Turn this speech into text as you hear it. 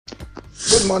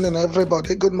Good morning,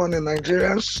 everybody. Good morning,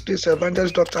 Nigerians. This is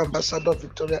Evangelist Dr. Ambassador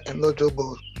Victoria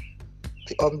Enojobo,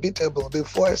 the unbeatable, the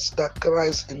voice that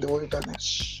cries in the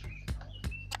wilderness.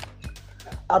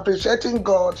 Appreciating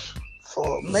God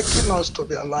for making us to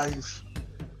be alive.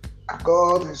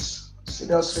 God is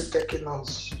seriously taking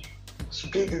us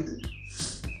speedily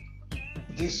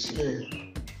this year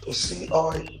to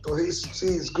see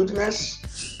His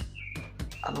goodness,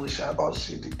 and we shall all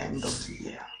see the end of the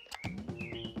year.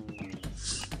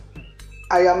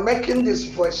 I am making this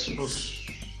voice note.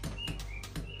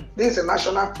 This is the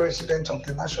national president of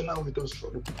the National Widows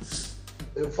Forum,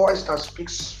 a voice that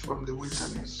speaks from the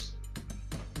wilderness.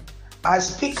 I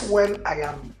speak when I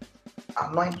am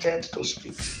anointed to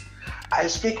speak. I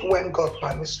speak when God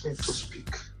permits me to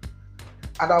speak.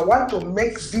 And I want to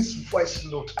make this voice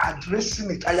note, addressing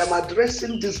it. I am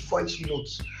addressing this voice note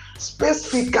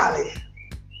specifically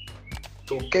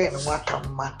to Ken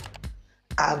Wakama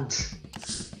and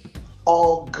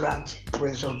all grant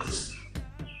pressure group.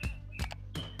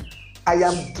 I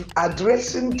am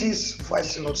addressing this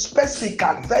voice note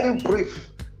specifically, very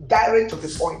brief, direct to the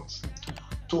point,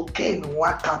 to Ken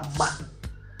Wakama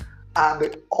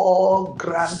and all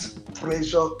grant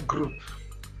pressure group.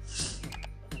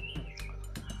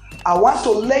 I want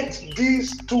to let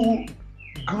these two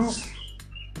groups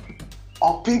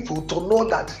of people to know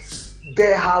that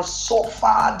they have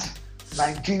suffered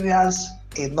Nigerians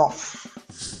enough.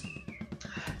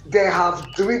 They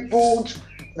have dribbled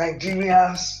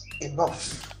Nigerians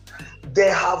enough. They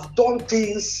have done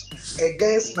things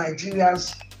against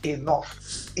Nigerians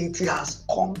enough. It has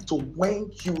come to when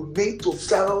you need to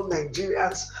tell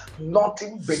Nigerians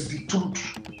nothing but the truth.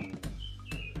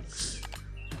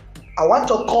 I want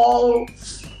to call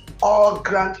all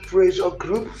grant pressure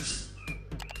group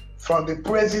from the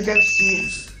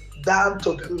presidency down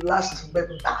to the last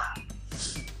member.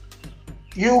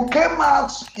 You came out,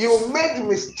 you made a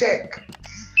mistake.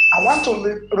 I want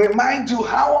to remind you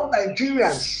how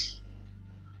Nigerians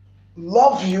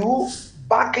love you,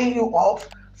 backing you up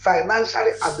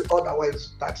financially and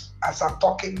otherwise. That as I'm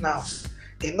talking now,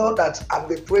 you know that I'm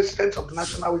the president of the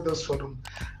National Widows Forum,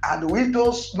 and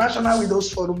National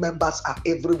Widows Forum members are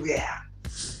everywhere,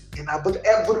 about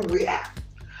everywhere.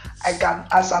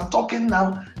 As I'm talking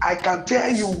now, I can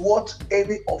tell you what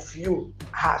any of you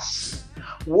has,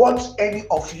 what any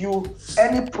of you,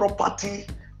 any property,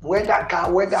 whether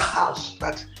car, whether house,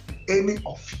 that any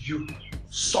of you,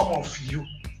 some of you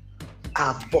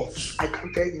have bought. I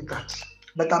can tell you that,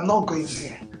 but I'm not going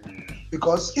there.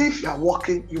 Because if you are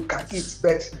working, you can eat.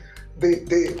 But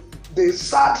the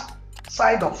sad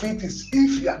side of it is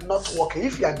if you are not working,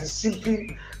 if you are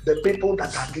deceiving the people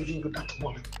that are giving you that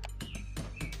money.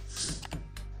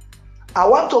 I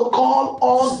want to call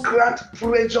all grant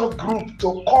pressure group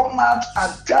to come out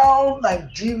and tell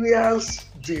Nigerians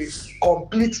the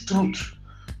complete truth.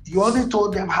 You only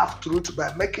told them half truth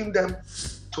by making them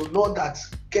to know that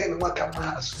Ken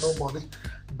Wakama has no money.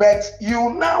 But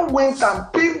you now went and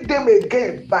pinned them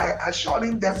again by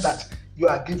assuring them that you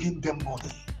are giving them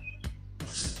money.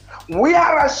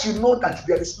 Whereas you know that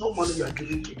there is no money you are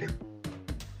giving to them.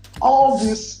 All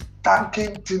this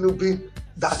thanking Tinubu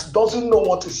that doesn't know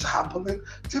what is happening.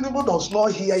 Tinubu does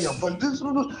not hear your voice.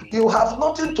 You have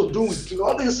nothing to do with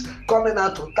all this coming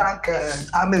out to thank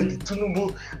Ahmed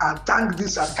Tinubu and thank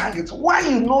this and thank it. Why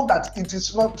you know that it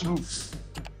is not true?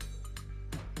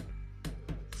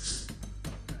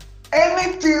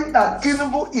 Anything that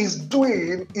Tinubu is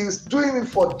doing it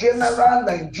for general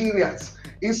Nigerians.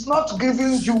 It's not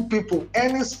giving you people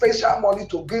any special money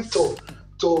to give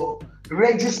to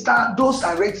register those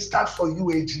that are registered for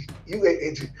UAAG.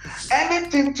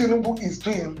 Anything Tinubu is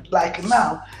doing, like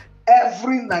now,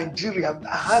 every Nigerian that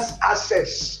has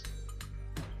access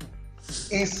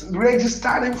is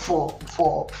registering for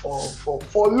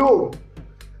loan.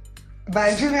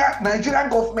 Nigerian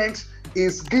government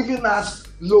is giving out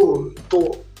loan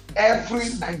to every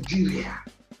Nigerian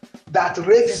that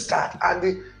registered,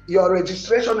 and your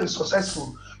registration is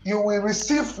successful. You will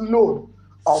receive loan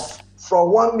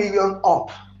from 1 million up.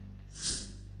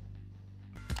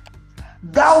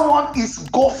 That one is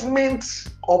government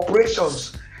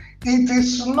operations. It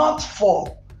is not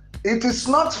for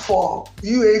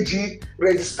UAG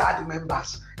registered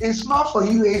members. It's not for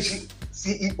UAG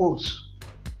CEOs.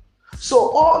 So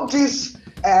all this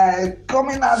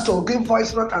coming out to give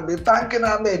voice note and be thanking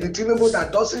Ahmed Tinubu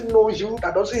that doesn't know you,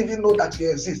 that doesn't even know that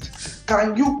you exist.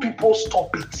 Can you people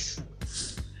stop it?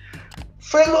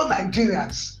 Fellow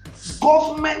Nigerians,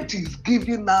 government is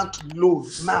giving out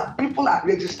loans. Now people are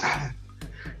registering.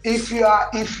 If you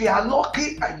are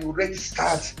lucky and you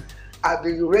registered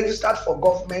for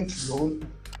government loan,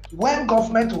 When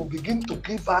government will begin to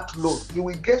give out loan, you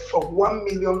will get from 1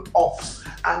 million up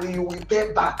and you will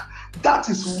pay back. That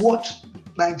is what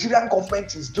Nigerian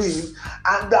government is doing,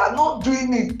 and they are not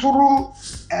doing it through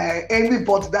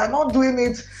anybody. They are not doing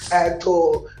it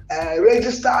to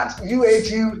registered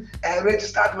UAAG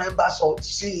registered members or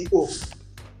CEO.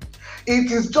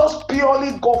 It is just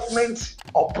purely government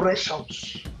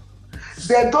operations.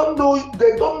 They don't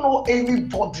know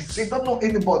anybody. They don't know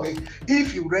anybody.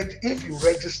 If you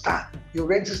register,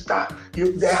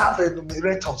 they have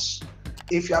enumerators.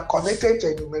 If you are connected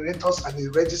to enumerators and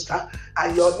you register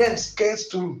and your name scans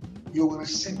through, you will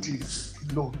receive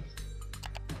the loan.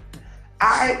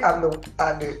 I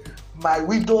and my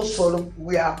widow's forum,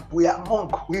 we are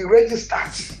monk. We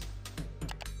registered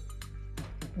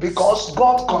because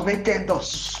God connected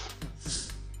us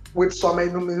with some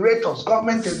enumerators,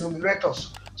 government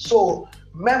enumerators. So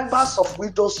members of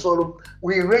Widows Forum,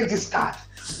 we registered.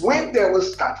 When they will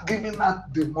start giving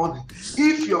out the money,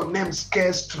 if your name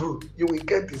scares through, you will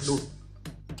get the loan.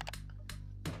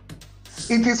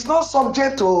 It is not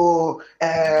subject to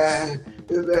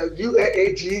the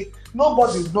UAAG.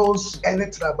 Nobody knows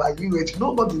anything about UAAG.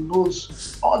 Nobody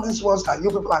knows all these ones that you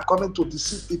people are coming to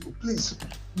deceive people. Please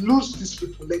lose these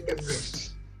people, let them rest.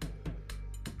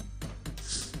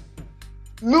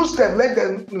 Lose them, let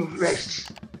them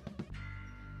rest.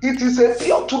 It is a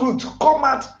pure truth. Come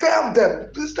out, tell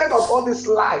them. Instead of all this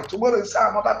lie, tomorrow you say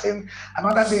another thing,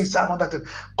 another day you say another thing.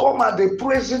 Come out, the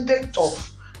president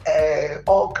of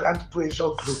All Grant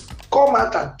Pressure Group, come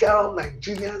out and tell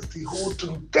Nigerians the whole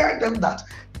truth. Tell them that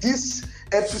this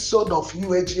episode of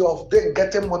UAG of them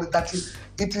getting money, that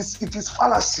it is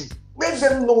fallacy. Make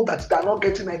them know that they are not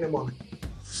getting any money.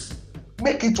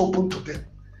 Make it open to them.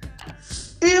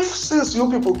 If since you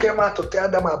people came out to tell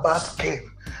them about Ken,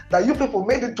 that you people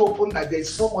made it open that there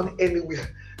is no money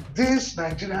anywhere, these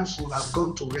Nigerians would have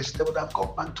gone to rest. They would have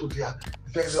gone back to their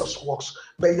various works.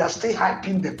 But you are still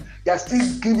hyping them. You are still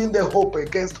giving them hope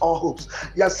against all hopes.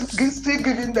 You are still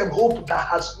giving them hope that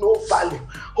has no value,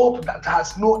 hope that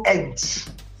has no end.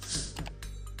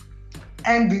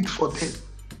 End it for them.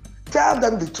 Tell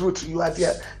them the truth. You are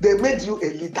there. They made you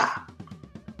a leader.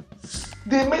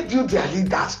 They made you their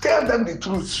leaders. Tell them the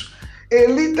truth. A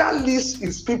leader leads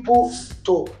his people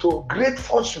to great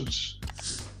fortunes,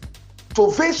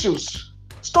 to virtues.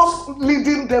 Stop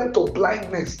leading them to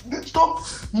blindness. Stop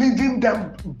leading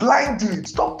them blindly.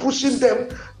 Stop pushing them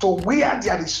to where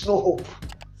there is no hope.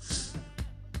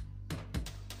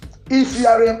 If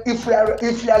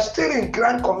you are still in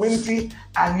grant community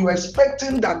and you are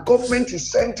expecting that government is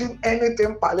sending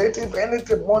anything palliative,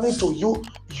 anything money to you,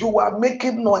 you are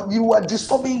making noise. You are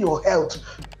disturbing your health.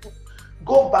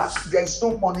 Go back. There is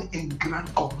no money in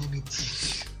grant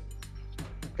community.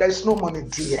 There is no money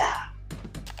there.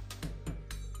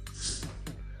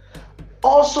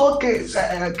 Also, Ken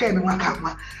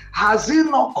Makama, has it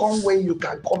not come when you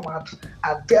can come out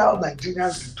and tell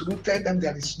Nigerians the truth, tell them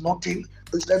there is nothing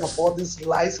instead of all these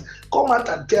lies? Come out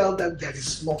and tell them there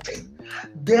is nothing.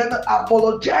 Then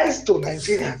apologize to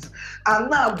Nigerians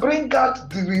and now bring out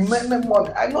the remaining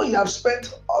money. I know you have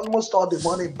spent almost all the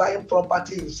money buying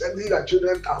property, sending your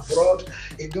children abroad,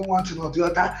 you do one thing or the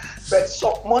other, but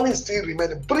some money is still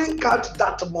remaining. Bring out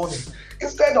that money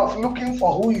instead of looking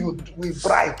for who you will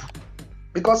bribe.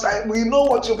 Because we know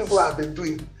what you people have been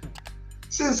doing.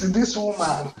 Since this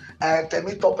woman,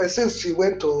 Temitope, since she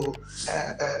went to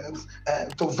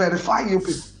verify you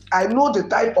people, I know the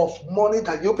type of money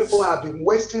that you people have been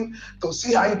wasting to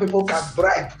see how you people can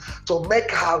bribe to make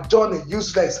her journey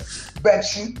useless. But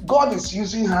God is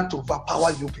using her to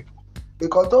overpower you people.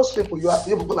 Because those people, you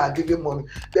people are giving money,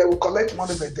 they will collect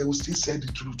money, but they will still say the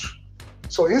truth.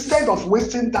 So instead of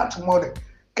wasting that money,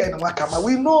 Ken Wakama,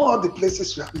 we know all the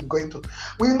places you have been going to.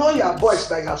 We know your boys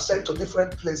that you have sent to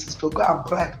different places to go and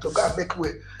bribe, to go and make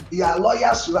way. Your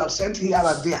lawyers you have sent here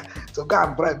and there to go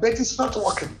and bribe, but it's not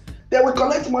working. They will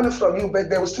collect money from you, but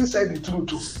they will still say the truth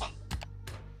too.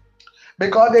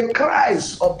 Because the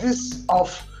cries of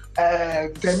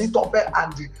Temitope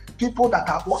and the people that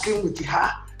are working with her,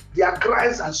 their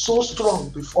cries are so strong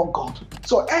before God.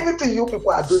 So anything you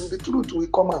people are doing, the truth will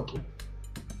come out.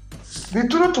 The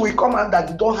truth will come out that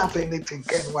you don't have anything,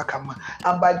 Ken Wakama,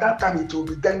 and by that time it will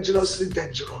be dangerously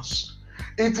dangerous.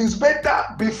 It is better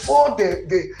before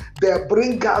they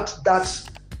bring out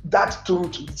that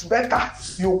truth. It's better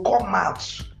you come out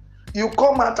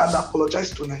and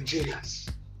apologize to Nigerians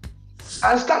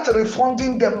and start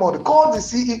refunding them money. Call the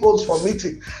CEOs for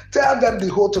meeting. Tell them the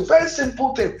whole thing. Very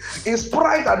simple thing. It's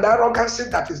pride and arrogancy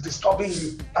that is disturbing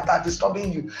you, that are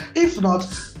disturbing you. If not,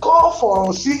 call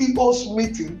for CEOs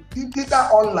meeting, either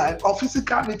online or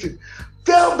physical meeting.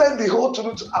 Tell them the whole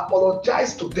truth,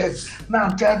 apologize to them. Now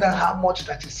tell them how much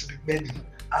that is remaining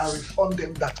and refund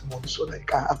them that money so that you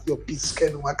can have your peace.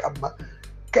 Ken Wakama.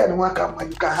 Ken Wakama,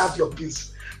 you can have your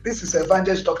peace. This is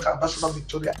Evangelist Dr. Ambassador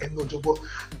Victoria Enojobo.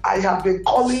 I have been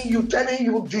calling you, telling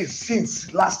you this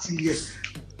since last year.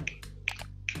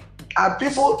 And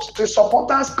people, the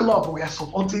supporters club, we are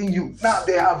supporting you. Now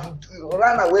they have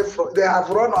run away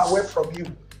from you.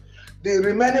 The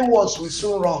remaining ones will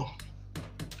soon run.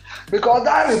 Because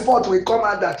that report will come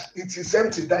out that it is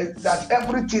empty, that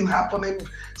everything happening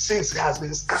since has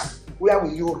been scammed. Where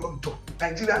will you run to?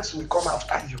 Nigerians will come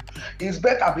after you. It's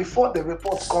better before the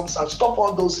report comes out, stop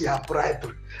all those who are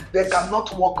bribery. They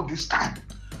cannot work this time.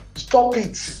 Stop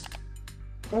it.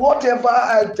 Whatever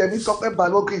Temitope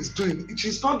Balogun is doing,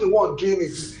 she's not the one doing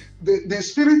it. The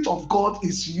Spirit of God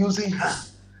is using her.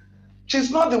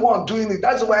 She's not the one doing it.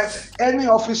 That's why any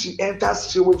office she enters,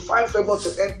 she will find favor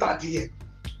to enter there.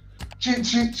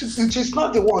 She's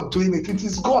not the one doing it. It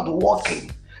is God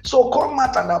working. So come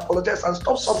out and apologize and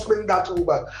stop suffering that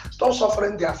woman. Stop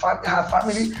suffering her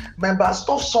family members.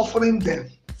 Stop suffering them.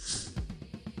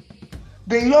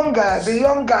 The young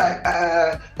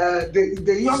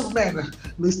men,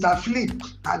 Mr. Philip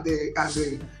and the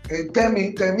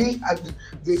Temi and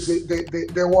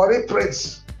the Warri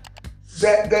Prince.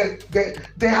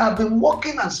 They have been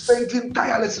working and spending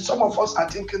tirelessly. Some of us are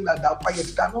thinking that they're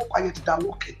quiet. They're not quiet. They're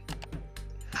working.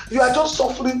 You are just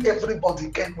suffering everybody,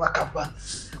 Ken Wakaba.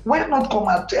 Why not come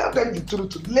and tell them the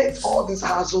truth? Let all this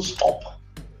hassle stop.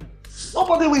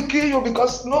 Nobody will kill you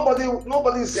because nobody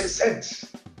is a saint.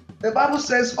 The Bible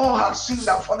says all have sinned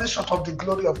and fallen short of the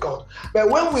glory of God. But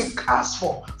when we ask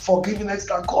for forgiveness,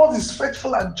 that God is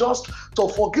faithful and just to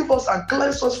forgive us and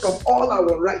cleanse us from all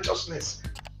our righteousness.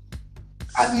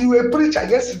 And you were a preacher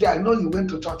yesterday. I know you went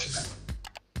to church now.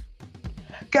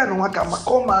 Ken Wakama,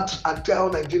 come out and tell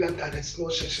Nigerians that there's no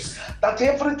shame, that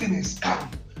everything is calm.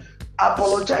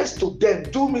 Apologize to them.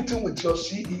 Do meeting with your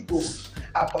CEO.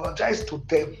 Apologize to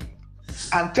them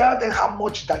and tell them how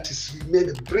much that is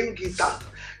remaining. Bring it up.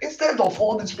 Instead of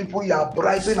all these people you are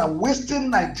bribing and wasting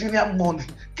Nigerian money,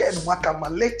 Ken Wakama,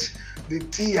 let the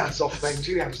tears of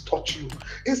Nigerians touch you.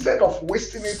 Instead of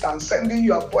wasting it and sending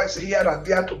your boys here and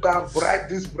there to go and bribe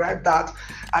this, bribe that,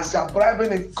 as you are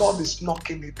bribing it, God is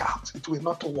knocking it out. It will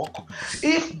not work.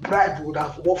 If bribe would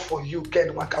have worked for you, Ken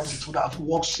Wakama, it would have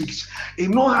worked 6. You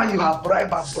know how you have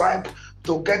bribe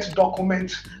to get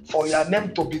documents for your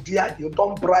name to be there. You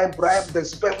don't bribe, they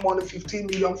spend money, 15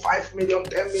 million, 5 million,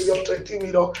 10 million, 20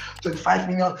 million, 25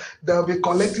 million. They'll be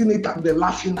collecting it and be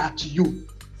laughing at you.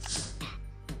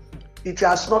 It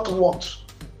has not worked.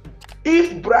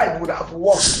 If bribe would have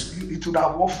worked, it would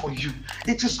have worked for you.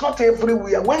 It is not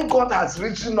everywhere. When God has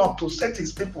risen up to set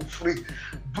his people free,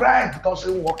 bribe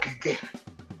doesn't work again.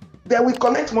 They will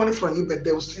collect money from you, but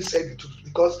they will still say the truth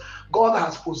because God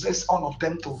has possessed all of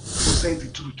them to say the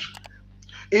truth.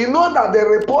 You know that the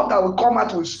report that will come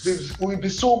out will be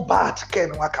so bad,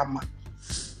 Ken Wakama.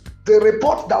 The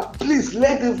report that, please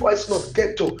let the voice note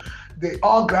get to the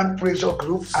All Grant Pressure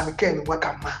Group and Ken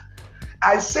Wakama.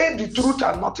 I say the truth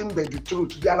and nothing but the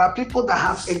truth. There are people that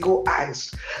have ego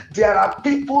eyes. There are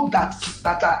people that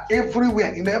are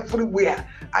everywhere, in everywhere.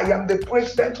 I am the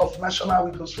president of National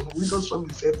Widows Fund. Widows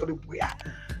Fund is everywhere.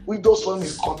 Widows Fund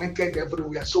is connected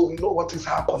everywhere, so we know what is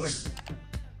happening.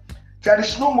 There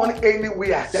is no money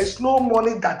anywhere. There is no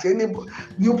money that any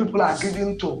new people are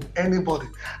giving to anybody.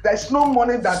 There is no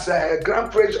money that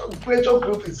Grand Pressure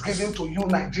Group is giving to you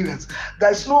Nigerians.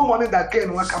 There is no money that Ken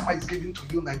Wakama is giving to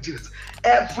you Nigerians.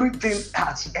 Everything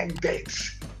has ended.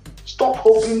 Stop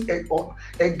hoping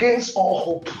against all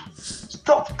hope.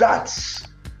 Stop that.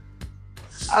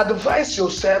 Advise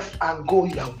yourself and go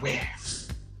your way.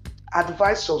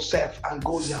 Advise yourself and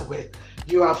go your way.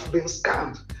 You have been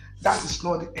scammed. That is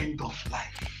not the end of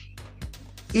life.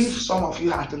 If some of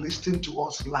you had listened to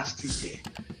us last year,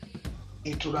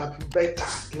 it would have been better.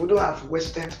 You wouldn't have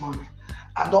wasted money.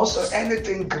 And also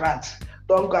anything grant,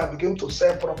 don't go and begin to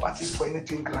sell property for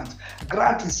anything grant.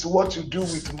 Grant is what you do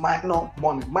with minor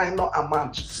money, minor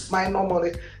amount, minor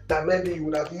money that maybe you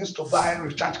would have used to buy a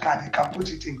recharge card, you can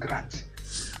put it in grant.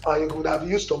 Or you would have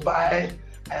used to buy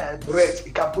bread,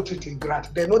 you can put it in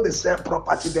grant. They know they sell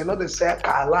property, they know they sell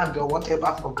car, land or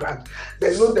whatever for grant.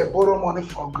 They know they borrow money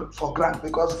for grant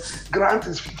because grant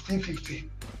is 50-50.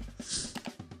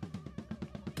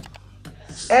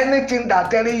 Anything that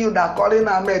telling you that calling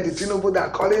Ahmed Tinubu,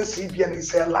 that calling CBN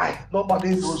is a lie.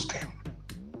 Nobody knows them.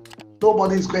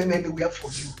 Nobody is going anywhere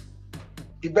for you.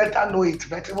 You better know it.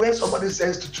 But when somebody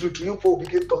says the truth, you will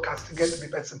begin to castigate the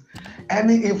person.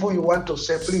 Any evil you want to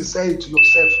say, please say it to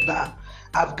yourself now.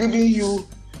 I've given you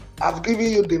I've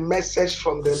given you the message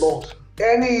from the Lord.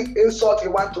 Any insult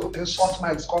you want to insult me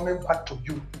is coming back to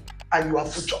you and your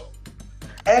future.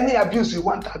 Any abuse you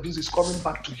want to abuse is coming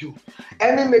back to you.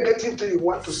 Any negative thing you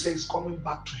want to say is coming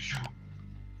back to you.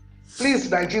 Please,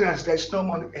 Nigerians, there's no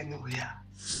money anywhere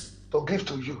to give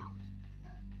to you.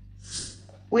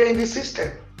 We are in the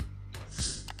system.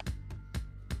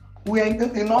 We are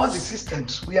in all the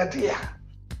systems. We are there.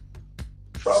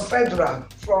 From federal,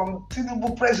 from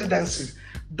Tinubu presidency,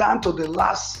 down to the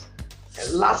last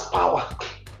power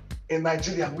in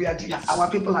Nigeria, we are there. Our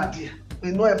people are there.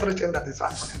 We know everything that is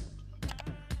happening.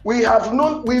 We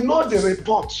know the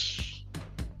reports.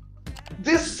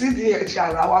 This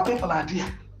CDHR, our people are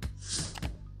there.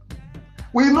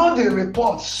 We know the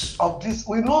reports of this.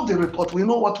 We know the report. We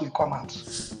know what will come out.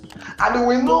 And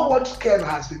we know what Ken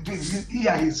has been doing. He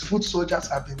and his foot soldiers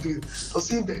have been doing to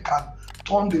see if they can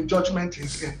turn the judgment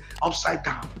again upside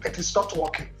down. But it's not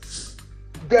working.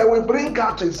 They will bring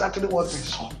out exactly what they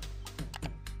saw.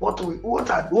 What will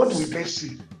they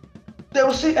see? They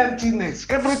will see emptiness.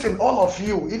 Everything, all of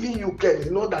you, even you Ken,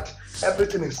 you know that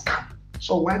everything is calm.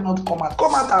 So why not come out?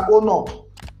 Come out and own up.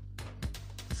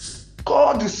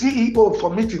 Call the CEO for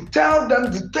meeting. Tell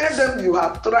them you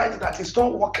have tried, that it's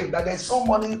not working, that there's no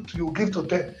money you give to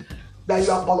them, that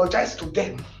you apologize to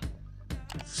them.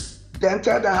 Then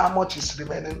tell them how much is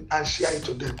remaining and share it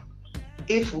to them.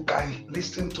 If we can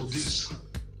listen to this,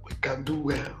 we can do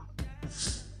well.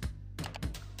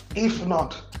 If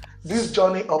not, this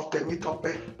journey of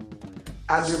Temitope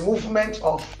and the movement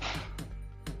of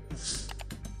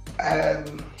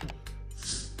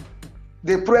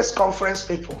the press conference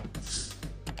people,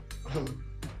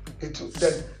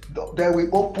 they will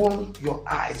open your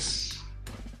eyes.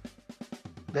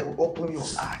 They will open your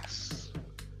eyes.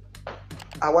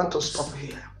 I want to stop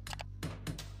here.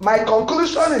 My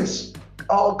conclusion is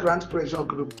all grant pressure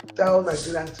group tell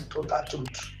Nigerians the total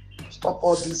truth. Stop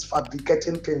all these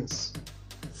fabricating things.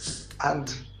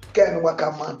 And Ken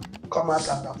Wakaman come out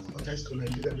and apologize to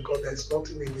Nigeria because there's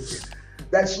nothing in it.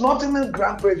 There's nothing in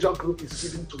grant pressure group is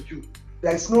giving to you.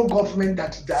 There is no government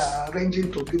that they are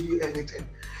arranging to give you anything.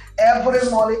 Every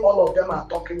morning, all of them are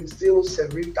talking still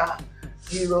Serita,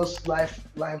 Heroes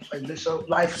Lifeline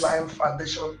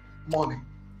Foundation money.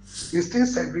 It's still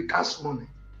Serita's money.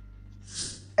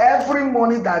 Every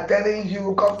money they're telling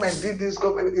you, government did this,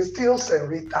 government is still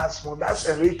Serita's money. That's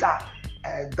Serita,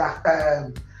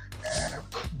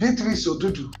 Beatrice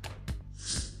Odudu.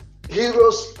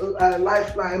 Heroes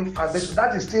Lifeline Foundation,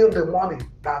 that is still the money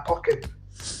they're talking.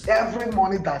 Every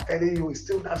money they're telling you is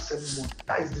still that same money.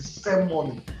 That is the same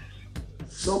money.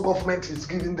 No government is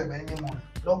giving them any money.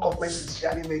 No government is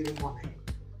sharing any money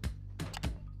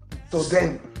to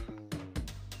them.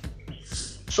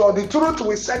 So the truth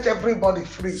will set everybody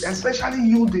free, especially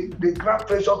you, the grant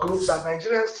pressure group that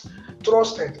Nigerians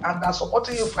trusted and are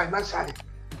supporting you financially.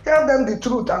 Tell them the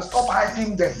truth and stop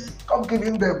hyping them. Stop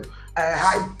giving them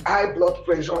high blood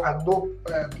pressure and low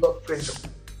blood pressure.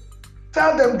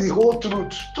 Tell them the whole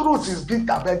truth. Truth is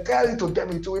bitter, but tell it to them.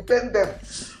 It will pain them.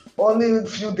 Only a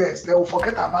few days, they will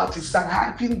forget about it. Than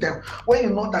hyping them when you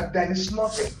know that there is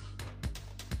nothing.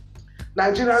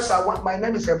 Nigerians are my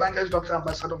name is Evangelist Dr.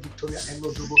 Ambassador Victoria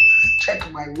Engodogo.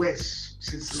 Check my words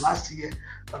since last year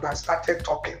that I started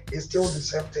talking. It's still the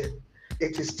same thing.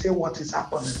 It is still what is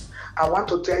happening. I want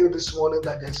to tell you this morning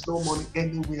that there's no money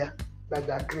anywhere that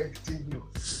they are crediting you.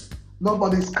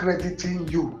 Nobody's crediting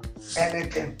you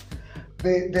anything.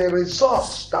 The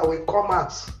results that will come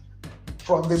out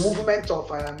from the movement of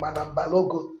Madam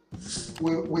Balogo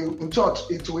will in short,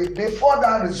 it will, before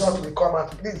that result will come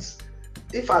out, please,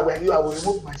 if I were you, I will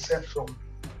remove myself from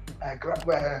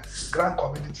grant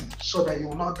community so that you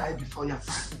will not die before your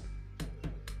time.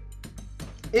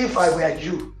 If I were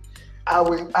you, I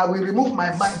will remove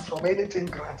my mind from anything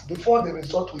grant before the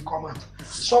result will come out.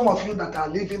 Some of you that are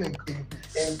living in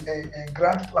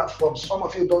grant platforms, some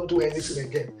of you don't do anything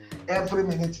again. Every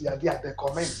minute you are there, they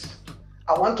comment.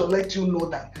 I want to let you know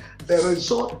that the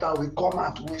result that will come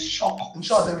out will shock. In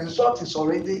short, the result is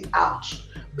already out.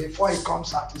 Before it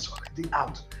comes out, it's already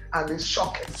out. And it's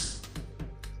shocking.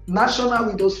 National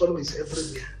Widows Forum is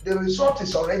everywhere. The result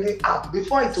is already out.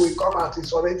 Before it will come out,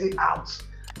 it's already out.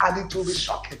 And it will be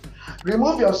shocking.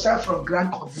 Remove yourself from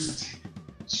grant community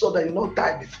so that you don't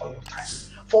die before your time.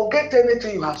 Forget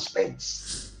anything you have spent.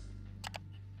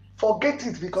 Forget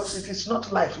it because it is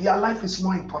not life. Your life is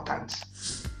more important.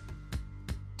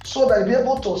 So that you'll be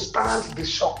able to stand the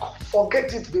shock.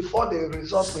 Forget it before the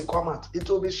results will come out. It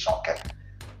will be shocking.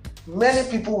 Many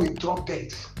people will drop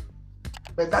dead.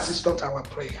 But that is not our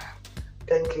prayer.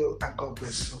 Thank you and God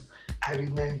bless you. I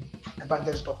remain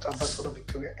Evangelist Dr. Ambassador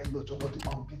Victoria Engodogo, the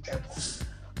unbeatable.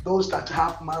 Those that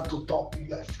have mouth to talk,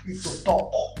 you are free to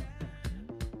talk.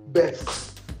 But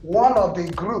one of the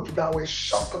group that will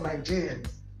shock Nigerians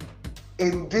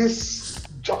in the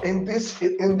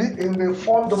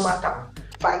fund matter,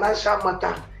 financial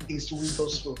matter, is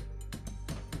widows forum.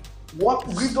 What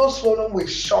widows forum will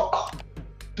shock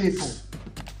people.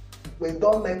 We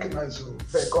don't make noise,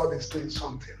 but God is doing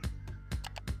something.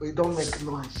 We don't make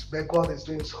noise, but God is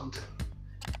doing something.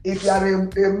 If you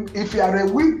are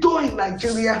a widow in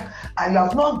Nigeria and you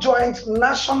have not joined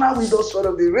National Widows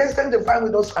Forum, the Resident Divine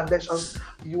Widows Foundation,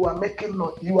 you are making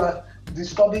noise. You are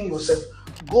disturbing yourself.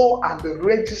 Go and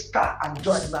register and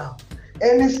join now.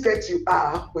 Any state you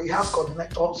are, we have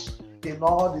coordinators in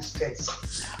all the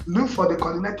states. Look for the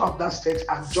coordinator of that state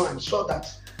and join so that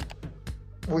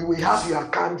we will have your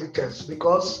account details,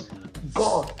 because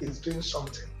God is doing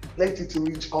something. Let it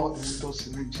reach all the widows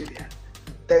in Nigeria.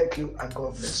 Thank you and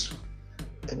God bless you.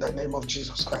 In the name of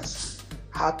Jesus Christ.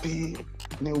 Happy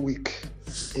New Week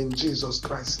in Jesus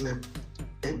Christ's name.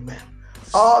 Amen.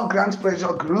 All Grant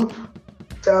Pressure Group,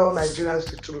 tell Nigerians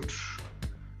the truth.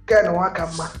 Ken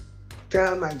Wakama,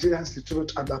 tell Nigerians the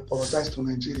truth and apologize to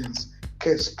Nigerians.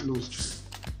 Case closed.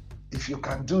 If you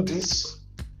can do this,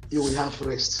 you will have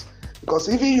rest.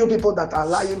 Because even you people that are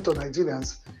lying to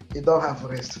Nigerians, you don't have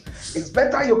rest. It's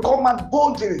better you come out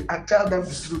boldly and tell them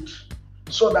the truth,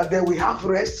 so that they will have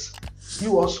rest.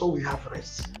 You also will have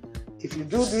rest. If you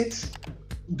do this,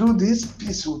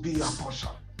 peace will be your portion.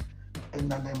 In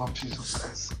the name of Jesus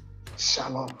Christ.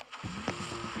 Shalom.